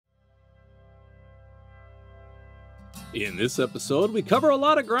In this episode, we cover a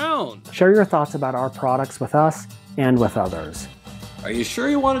lot of ground. Share your thoughts about our products with us and with others. Are you sure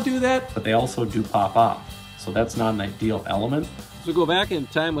you want to do that? But they also do pop off, so that's not an ideal element. As we go back in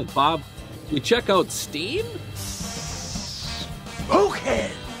time with Bob, we check out Steam?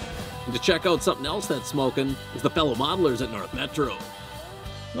 Smokehead! And to check out something else that's smoking is the fellow modelers at North Metro.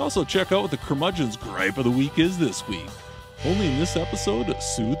 And also check out what the curmudgeon's gripe of the week is this week. Only in this episode of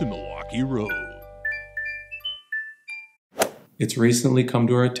Sue the Milwaukee Road. It's recently come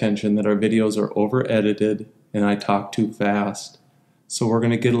to our attention that our videos are over-edited and I talk too fast. So we're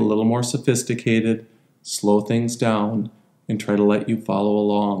going to get a little more sophisticated, slow things down, and try to let you follow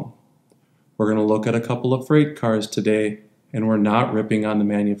along. We're going to look at a couple of freight cars today, and we're not ripping on the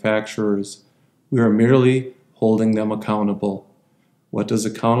manufacturers. We are merely holding them accountable. What does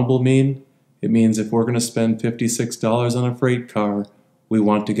accountable mean? It means if we're going to spend $56 on a freight car, we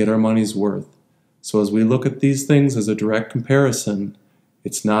want to get our money's worth. So as we look at these things as a direct comparison,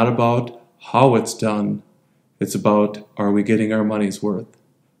 it's not about how it's done. It's about, are we getting our money's worth?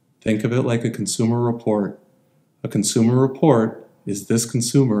 Think of it like a consumer report. A consumer report is this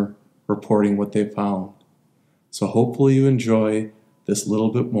consumer reporting what they found. So hopefully you enjoy this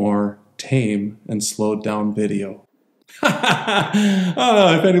little bit more tame and slowed down video.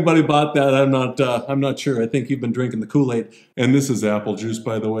 If anybody bought that, I'm not sure. I think you've been drinking the Kool-Aid. And this is apple juice,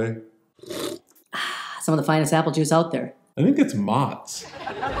 by the way. Some of the finest apple juice out there. I think it's Mott's.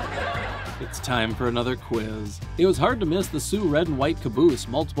 It's time for another quiz. It was hard to miss the SOO red and white caboose.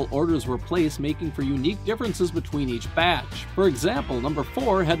 Multiple orders were placed, making for unique differences between each batch. For example, number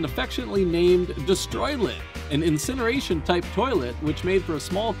 4 had an affectionately named Destroylet, an incineration-type toilet which made for a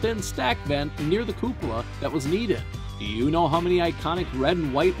small thin stack vent near the cupola that was needed. Do you know how many iconic red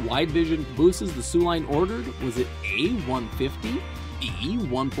and white wide-vision cabooses the SOO line ordered? Was it A, 150, B,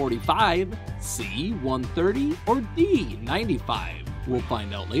 145, C, 130, or D, 95? We'll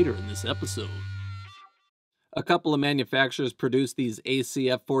find out later in this episode. A couple of manufacturers produced these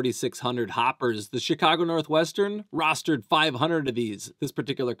ACF 4600 hoppers. The Chicago Northwestern rostered 500 of these. This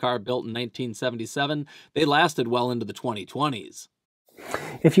particular car built in 1977. They lasted well into the 2020s.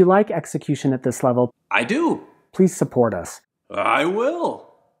 If you like execution at this level, I do. Please support us. I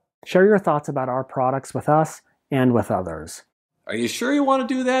will. Share your thoughts about our products with us and with others. Are you sure you want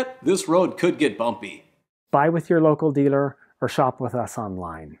to do that? This road could get bumpy. Buy with your local dealer or shop with us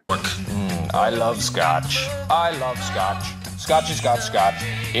online. I love scotch. I love scotch. Scotchy scotch scotch.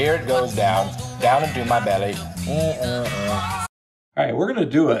 Here it goes down into my belly. All right, we're going to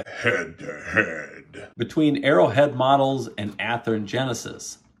do a head-to-head between Arrowhead models and Athearn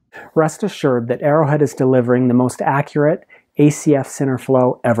Genesis. Rest assured that Arrowhead is delivering the most accurate ACF center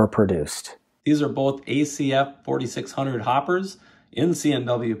flow ever produced. These are both ACF 4600 hoppers in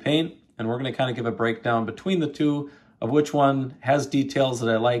CNW paint, and we're going to kind of give a breakdown between the two of which one has details that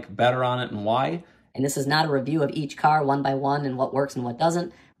I like better on it and why. And this is not a review of each car one by one and what works and what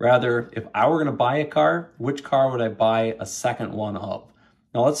doesn't. Rather, if I were going to buy a car, which car would I buy a second one of?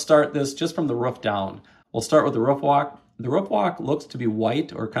 Now let's start this just from the roof down. We'll start with the roof walk. The roof walk looks to be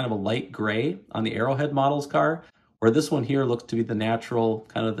white or kind of a light gray on the Arrowhead model's car, where this one here looks to be the natural,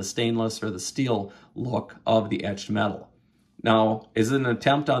 kind of the stainless or the steel look of the etched metal. Now, is it an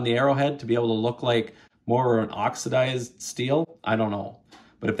attempt on the Arrowhead to be able to look like more an oxidized steel? I don't know.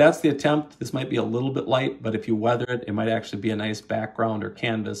 But if that's the attempt, this might be a little bit light, but if you weather it, it might actually be a nice background or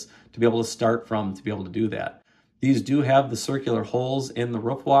canvas to be able to start from to be able to do that. These do have the circular holes in the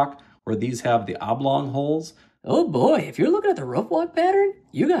roof walk, where these have the oblong holes. Oh boy, if you're looking at the roof walk pattern,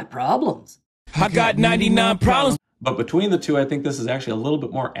 you got problems. I got 99 problems. But between the two, I think this is actually a little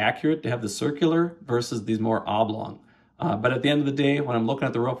bit more accurate to have the circular versus these more oblong. But at the end of the day, when I'm looking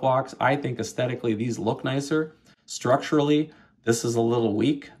at the roof walks, I think aesthetically these look nicer. Structurally, this is a little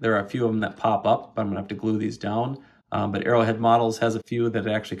weak. There are a few of them that pop up, but I'm going to have to glue these down. But Arrowhead models has a few that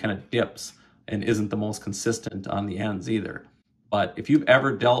actually kind of dips and isn't the most consistent on the ends either. But if you've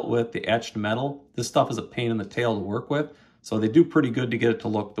ever dealt with the etched metal, this stuff is a pain in the tail to work with. So they do pretty good to get it to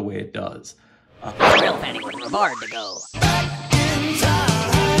look the way it does. Real fanny with Rivard to go.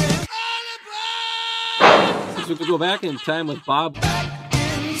 Since we go back in time with Bob,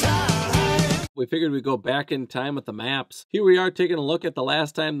 we figured we'd go back in time with the maps. Here we are taking a look at the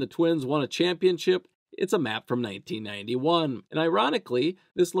last time the Twins won a championship. It's a map from 1991. And ironically,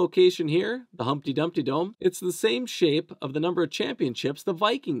 this location here, the Humpty Dumpty Dome, it's the same shape of the number of championships the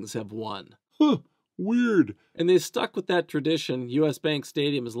Vikings have won. Huh, weird. And they stuck with that tradition. US Bank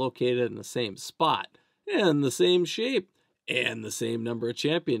Stadium is located in the same spot, and the same shape, and the same number of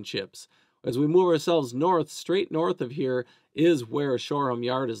championships. As we move ourselves north, straight north of here is where Shoreham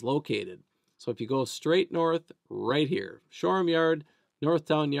Yard is located. So if you go straight north, right here, Shoreham Yard,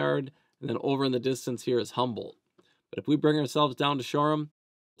 Northtown Yard, and then over in the distance here is Humboldt. But if we bring ourselves down to Shoreham,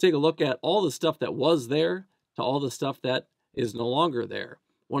 take a look at all the stuff that was there to all the stuff that is no longer there.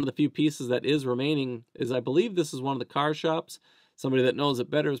 One of the few pieces that is remaining is, I believe this is one of the car shops. Somebody that knows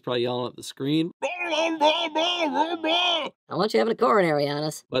it better is probably yelling at the screen. I want you having a coronary on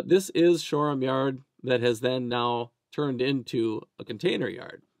us. But this is Shoreham Yard that has then now turned into a container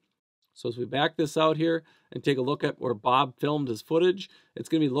yard. So as we back this out here and take a look at where Bob filmed his footage, it's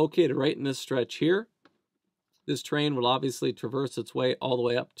going to be located right in this stretch here. This train will obviously traverse its way all the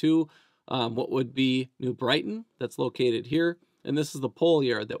way up to what would be New Brighton, that's located here. And this is the pole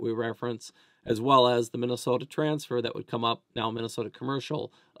yard that we reference, as well as the Minnesota transfer that would come up, now Minnesota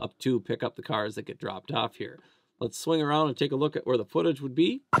commercial, up to pick up the cars that get dropped off here. Let's swing around and take a look at where the footage would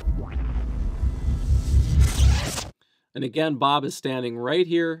be. And again, Bob is standing right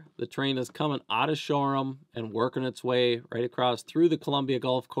here. The train is coming out of Shoreham and working its way right across through the Columbia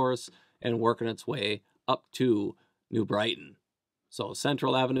Golf Course and working its way up to New Brighton. So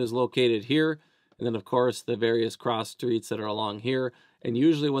Central Avenue is located here. And then, of course, the various cross streets that are along here. And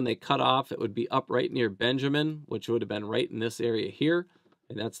usually when they cut off, it would be up right near Benjamin, which would have been right in this area here.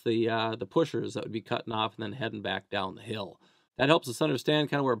 And that's the pushers that would be cutting off and then heading back down the hill. That helps us understand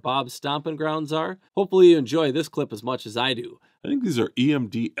kind of where Bob's stomping grounds are. Hopefully you enjoy this clip as much as I do. I think these are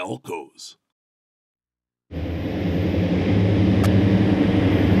EMD Elcos.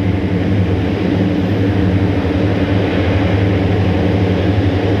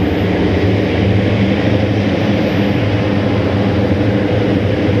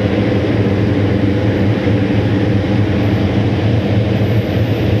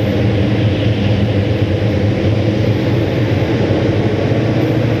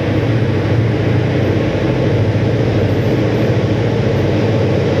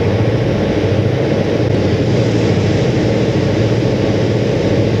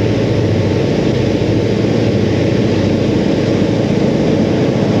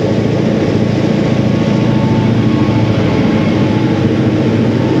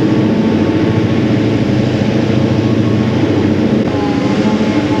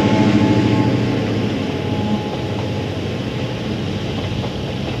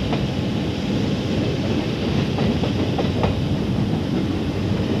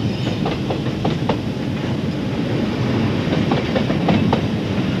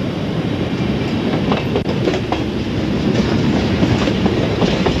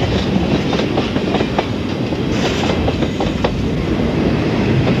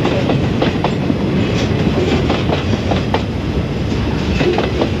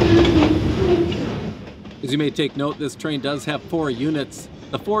 As you may take note, this train does have 4 units.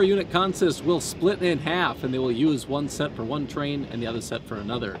 The 4-unit consist will split in half, and they will use one set for one train and the other set for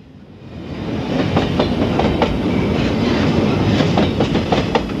another.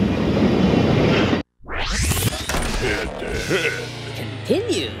 Head to head.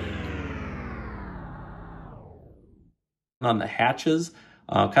 Continue. On the hatches,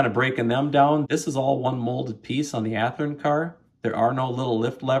 kind of breaking them down, this is all one molded piece on the Athearn car. There are no little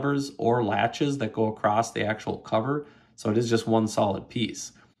lift levers or latches that go across the actual cover, so it is just one solid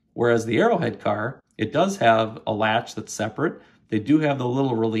piece. Whereas the Arrowhead car, it does have a latch that's separate. They do have the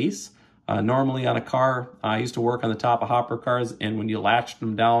little release. Normally on a car, I used to work on the top of hopper cars, and when you latched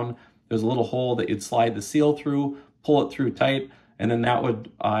them down, there's a little hole that you'd slide the seal through, pull it through tight, and then that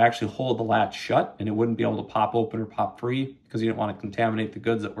would actually hold the latch shut, and it wouldn't be able to pop open or pop free because you didn't want to contaminate the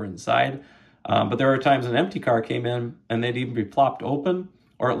goods that were inside. But there are times an empty car came in and they'd even be plopped open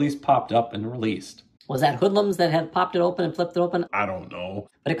or at least popped up and released. Was that hoodlums that had popped it open and flipped it open? I don't know.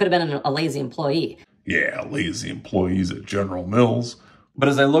 But it could have been a lazy employee. Yeah, lazy employees at General Mills. But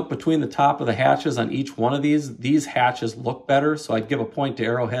as I look between the top of the hatches on each one of these hatches look better. So I'd give a point to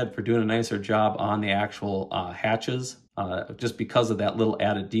Arrowhead for doing a nicer job on the actual hatches, just because of that little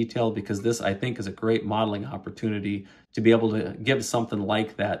added detail, because this, I think, is a great modeling opportunity to be able to give something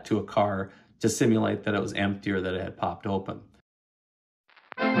like that to a car to simulate that it was empty or that it had popped open.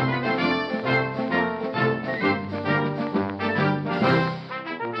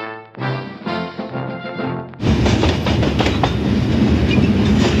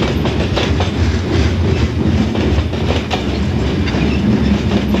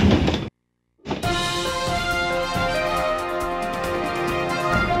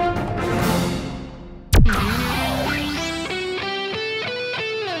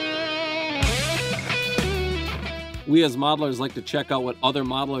 We as modelers like to check out what other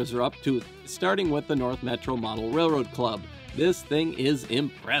modelers are up to, starting with the North Metro Model Railroad Club. This thing is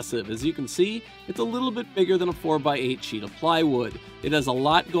impressive. As you can see, it's a little bit bigger than a 4x8 sheet of plywood. It has a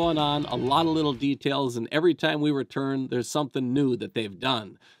lot going on, a lot of little details, and every time we return, there's something new that they've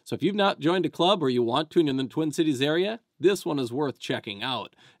done. So if you've not joined a club or you want to and you're in the Twin Cities area, this one is worth checking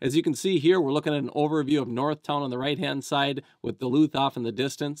out. As you can see here, we're looking at an overview of Northtown on the right-hand side with Duluth off in the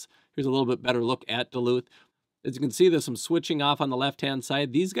distance. Here's a little bit better look at Duluth. As you can see, there's some switching off on the left-hand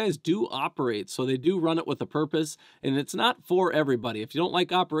side. These guys do operate, so they do run it with a purpose, and it's not for everybody. If you don't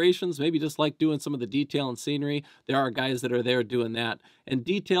like operations, maybe just like doing some of the detail and scenery, there are guys that are there doing that. And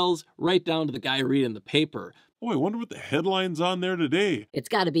details right down to the guy reading the paper. Oh, I wonder what the headline's on there today. It's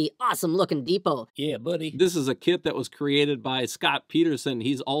gotta be awesome looking depot. Yeah, buddy. This is a kit that was created by Scott Peterson.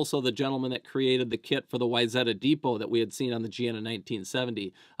 He's also the gentleman that created the kit for the Wayzata Depot that we had seen on the GN in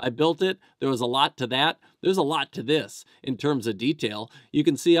 1970. I built it. There was a lot to that. There's a lot to this in terms of detail. You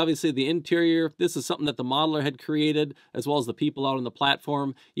can see, obviously, the interior. This is something that the modeler had created, as well as the people out on the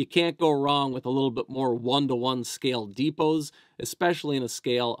platform. You can't go wrong with a little bit more one-to-one scale depots, especially in a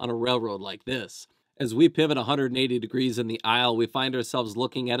scale on a railroad like this. As we pivot 180 degrees in the aisle, we find ourselves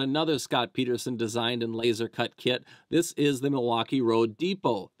looking at another Scott Peterson designed and laser cut kit. This is the Milwaukee Road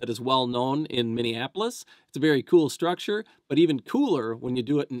Depot that is well known in Minneapolis. It's a very cool structure, but even cooler when you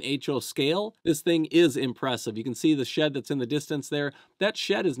do it in HO scale. This thing is impressive. You can see the shed that's in the distance there. That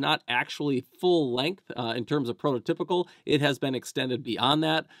shed is not actually full length in terms of prototypical. It has been extended beyond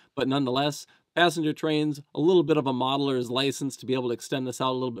that, but nonetheless, passenger trains, a little bit of a modeler's license to be able to extend this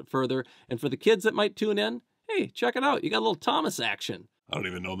out a little bit further. And for the kids that might tune in, hey, check it out. You got a little Thomas action. I don't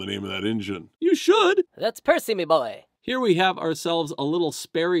even know the name of that engine. You should. That's Percy, me boy. Here we have ourselves a little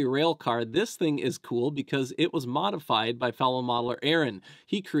Sperry rail car. This thing is cool because it was modified by fellow modeler Aaron.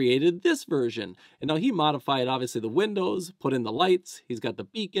 He created this version. And now he modified, obviously, the windows, put in the lights. He's got the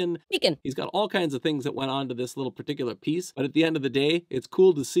beacon. He's got all kinds of things that went on to this little particular piece. But at the end of the day, it's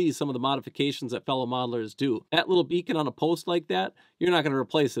cool to see some of the modifications that fellow modelers do. That little beacon on a post like that, you're not going to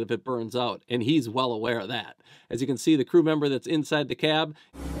replace it if it burns out. And he's well aware of that. As you can see, the crew member that's inside the cab,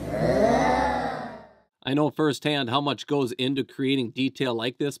 I know firsthand how much goes into creating detail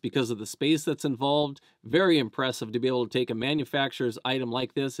like this because of the space that's involved. Very impressive to be able to take a manufacturer's item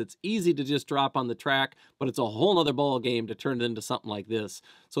like this. It's easy to just drop on the track, but it's a whole nother ball game to turn it into something like this.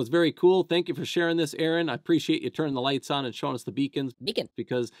 So it's very cool. Thank you for sharing this, Aaron. I appreciate you turning the lights on and showing us the beacons.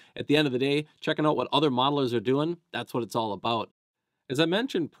 Because at the end of the day, checking out what other modelers are doing, that's what it's all about. As I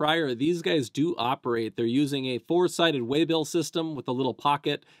mentioned prior, these guys do operate. They're using a 4-sided waybill system with a little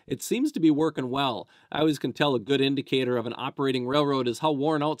pocket. It seems to be working well. I always can tell a good indicator of an operating railroad is how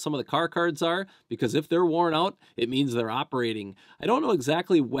worn out some of the car cards are, because if they're worn out, it means they're operating. I don't know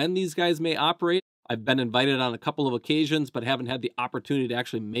exactly when these guys may operate. I've been invited on a couple of occasions, but haven't had the opportunity to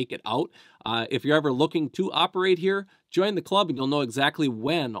actually make it out. If you're ever looking to operate here, join the club and you'll know exactly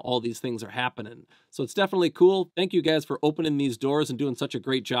when all these things are happening. So it's definitely cool. Thank you guys for opening these doors and doing such a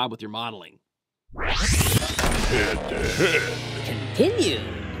great job with your modeling. Head to head. Continue.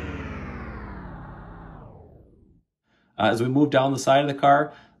 As we move down the side of the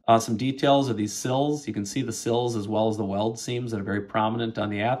car, some details of these sills. You can see the sills as well as the weld seams that are very prominent on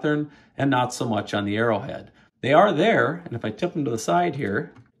the Athearn and not so much on the Arrowhead. They are there, and if I tip them to the side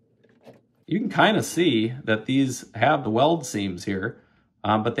here, you can kind of see that these have the weld seams here,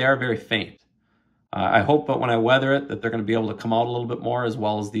 but they are very faint. I hope that when I weather it that they're going to be able to come out a little bit more, as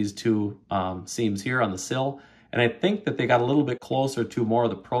well as these two seams here on the sill. And I think that they got a little bit closer to more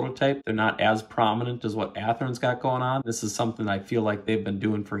of the prototype. They're not as prominent as what Athearn's got going on. This is something I feel like they've been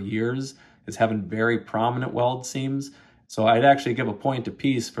doing for years, is having very prominent weld seams. So I'd actually give a point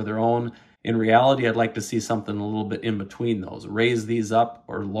apiece for their own. In reality, I'd like to see something a little bit in between those. Raise these up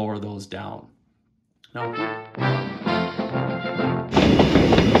or lower those down. Now,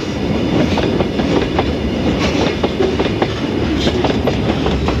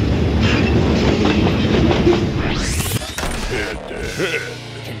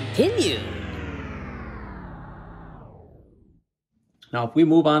 Continue. Now, if we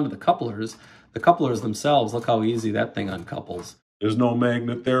move on to the couplers themselves, look how easy that thing uncouples. There's no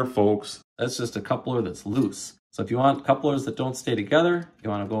magnet there, folks. That's just a coupler that's loose. So if you want couplers that don't stay together, you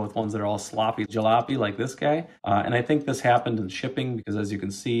want to go with ones that are all sloppy jalopy like this guy. And I think this happened in shipping because, as you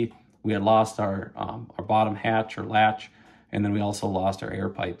can see, we had lost our bottom hatch or latch, and then we also lost our air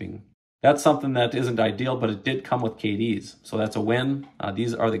piping. That's something that isn't ideal, but it did come with KDs, so that's a win.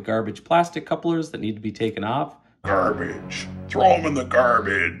 These are the garbage plastic couplers that need to be taken off. Garbage. Throw them in the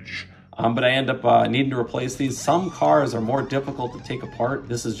garbage. But I end up needing to replace these. Some cars are more difficult to take apart.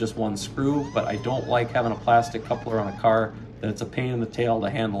 This is just one screw, but I don't like having a plastic coupler on a car. That it's a pain in the tail to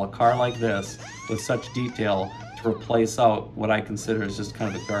handle a car like this with such detail, to replace out what I consider is just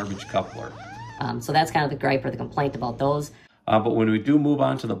kind of a garbage coupler. So that's kind of the gripe or the complaint about those. But when we do move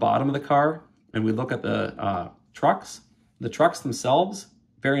on to the bottom of the car and we look at the trucks themselves,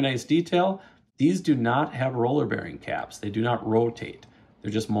 very nice detail. These do not have roller bearing caps. They do not rotate.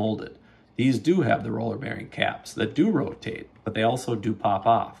 They're just molded. These do have the roller bearing caps that do rotate, but they also do pop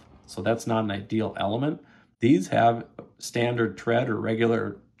off. So that's not an ideal element. These have standard tread or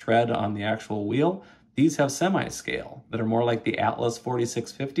regular tread on the actual wheel. These have semi-scale that are more like the Atlas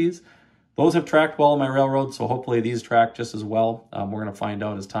 4650s. Those have tracked well on my railroad, so hopefully these track just as well. We're going to find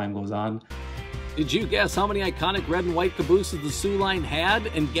out as time goes on. Did you guess how many iconic red and white cabooses the SOO line had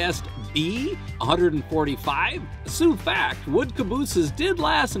and guessed B, 145? SOO fact, wood cabooses did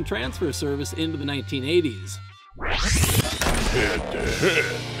last in transfer service into the 1980s. Head to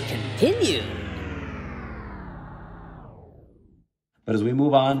head. Continue. But as we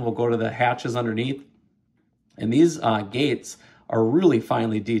move on, we'll go to the hatches underneath. And these gates are really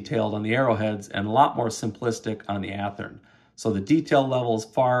finely detailed on the Arrowheads and a lot more simplistic on the Athearn. So the detail level is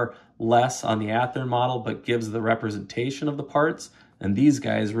far less on the Athearn model, but gives the representation of the parts. And these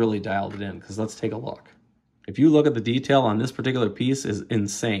guys really dialed it in, because let's take a look. If you look at the detail on this particular piece is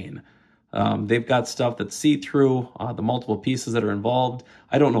insane. They've got stuff that's see-through, the multiple pieces that are involved.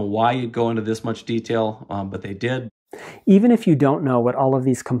 I don't know why you'd go into this much detail, but they did. Even if you don't know what all of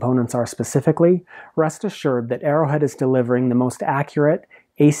these components are specifically, rest assured that Arrowhead is delivering the most accurate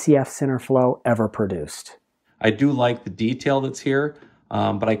ACF center flow ever produced. I do like the detail that's here,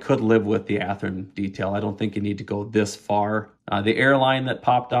 but I could live with the Athearn detail. I don't think you need to go this far. The airline that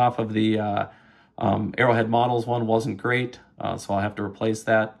popped off of the Arrowhead models one wasn't great, so I'll have to replace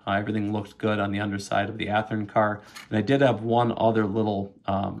that. Everything looked good on the underside of the Athearn car. And I did have one other little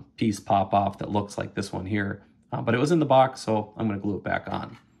piece pop off that looks like this one here. But it was in the box, so I'm going to glue it back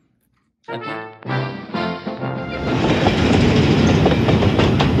on.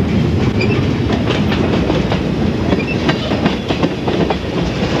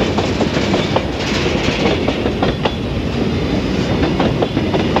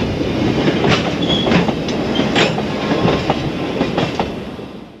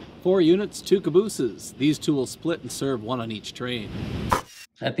 4 units, 2 cabooses. These two will split and serve one on each train.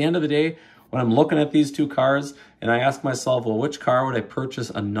 At the end of the day, when I'm looking at these two cars and I ask myself, well, which car would I purchase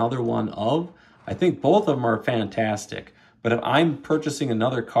another one of? I think both of them are fantastic. But if I'm purchasing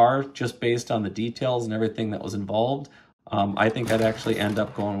another car just based on the details and everything that was involved, I think I'd actually end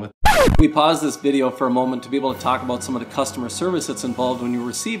up going with. We paused this video for a moment to be able to talk about some of the customer service that's involved when you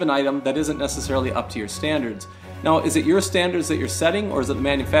receive an item that isn't necessarily up to your standards. Now, is it your standards that you're setting, or is it the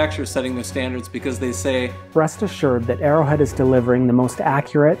manufacturer setting their standards because they say, rest assured that Arrowhead is delivering the most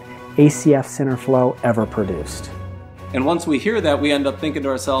accurate ACF center flow ever produced. And once we hear that, we end up thinking to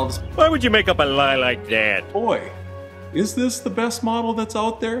ourselves, Why would you make up a lie like that? Boy, is this the best model that's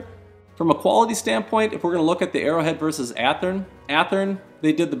out there? from a quality standpoint, if we're going to look at the Arrowhead versus Athearn,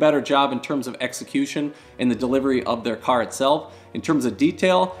 they did the better job in terms of execution and the delivery of their car itself. In terms of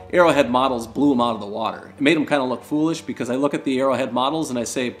detail, Arrowhead models blew them out of the water. It made them kind of look foolish because I look at the Arrowhead models and I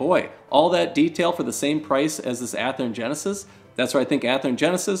say, boy, all that detail for the same price as this Athearn Genesis? That's where I think Athearn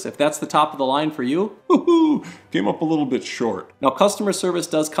Genesis, if that's the top of the line for you, Woohoo! Came up a little bit short. Now, customer service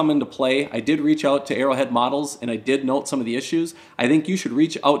does come into play. I did reach out to Arrowhead models and I did note some of the issues. I think you should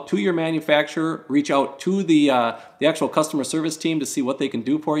reach out to your manufacturer, reach out to the actual customer service team to see what they can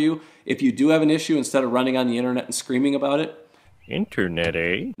do for you. If you do have an issue, instead of running on the internet and screaming about it. Internet,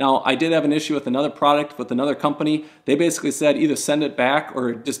 eh? Now, I did have an issue with another product with another company. They basically said either send it back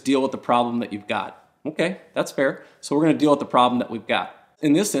or just deal with the problem that you've got. Okay, that's fair. So we're going to deal with the problem that we've got.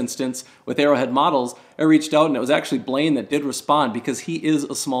 In this instance, with Arrowhead models, I reached out and it was actually Blaine that did respond because he is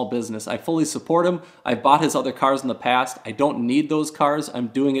a small business. I fully support him. I've bought his other cars in the past. I don't need those cars. I'm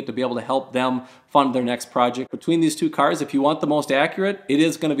doing it to be able to help them fund their next project. Between these two cars, if you want the most accurate, it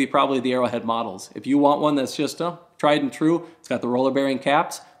is going to be probably the Arrowhead models. If you want one that's just tried and true, it's got the roller bearing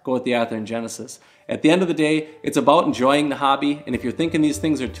caps, go with the Athearn Genesis. At the end of the day, it's about enjoying the hobby, and if you're thinking these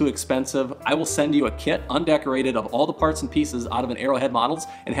things are too expensive, I will send you a kit, undecorated, of all the parts and pieces out of an Arrowhead models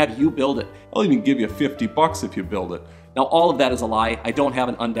and have you build it. I'll even give you $50 if you build it. Now, all of that is a lie. I don't have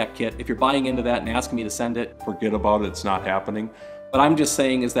an undecked kit. If you're buying into that and asking me to send it, Forget about it, it's not happening. what I'm just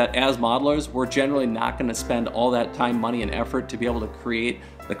saying is that as modelers, we're generally not going to spend all that time, money, and effort to be able to create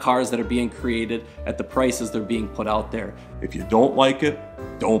the cars that are being created at the prices they're being put out there. If you don't like it,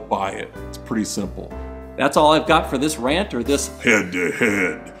 don't buy it. It's pretty simple. That's all I've got for this rant, or this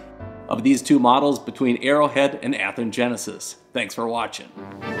Head-to-head. of these two models between Arrowhead and Athearn Genesis. Thanks for watching.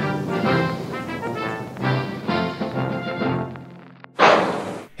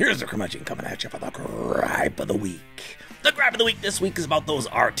 Here's the curmudgeon coming at you for the gripe of the week. The gripe of the week this week is about those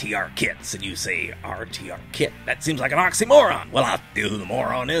RTR kits. And you say, RTR kit? That seems like an oxymoron. Well, I'll tell you who the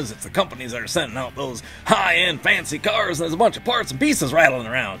moron is. It's the companies that are sending out those high-end fancy cars, and there's a bunch of parts and pieces rattling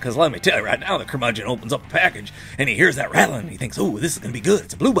around. Because let me tell you right now, the curmudgeon opens up a package, and he hears that rattling, and he thinks, oh, this is going to be good.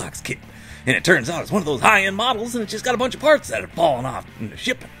 It's a blue box kit. And it turns out it's one of those high-end models, and it's just got a bunch of parts that have fallen off in the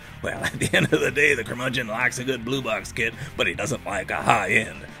shipping. Well, at the end of the day, the curmudgeon likes a good blue box kit, but he doesn't like a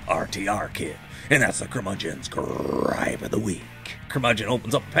high-end RTR kit. And that's the curmudgeon's gripe of the week. Curmudgeon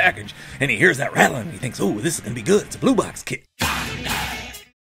opens up a package, and he hears that rattling, and he thinks, oh, this is going to be good. It's a blue box kit.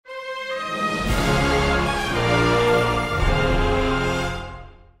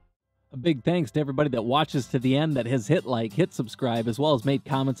 A big thanks to everybody that watches to the end, that has hit like, hit subscribe, as well as made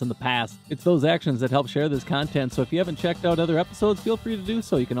comments in the past. It's those actions that help share this content, so if you haven't checked out other episodes, feel free to do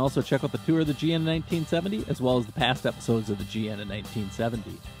so. You can also check out the tour of the GN in 1970, as well as the past episodes of the GN in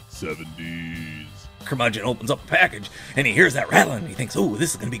 1970. 70s. Curmudgeon opens up a package, and he hears that rattling, and he thinks, oh,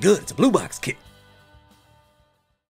 this is going to be good. It's a blue box kit.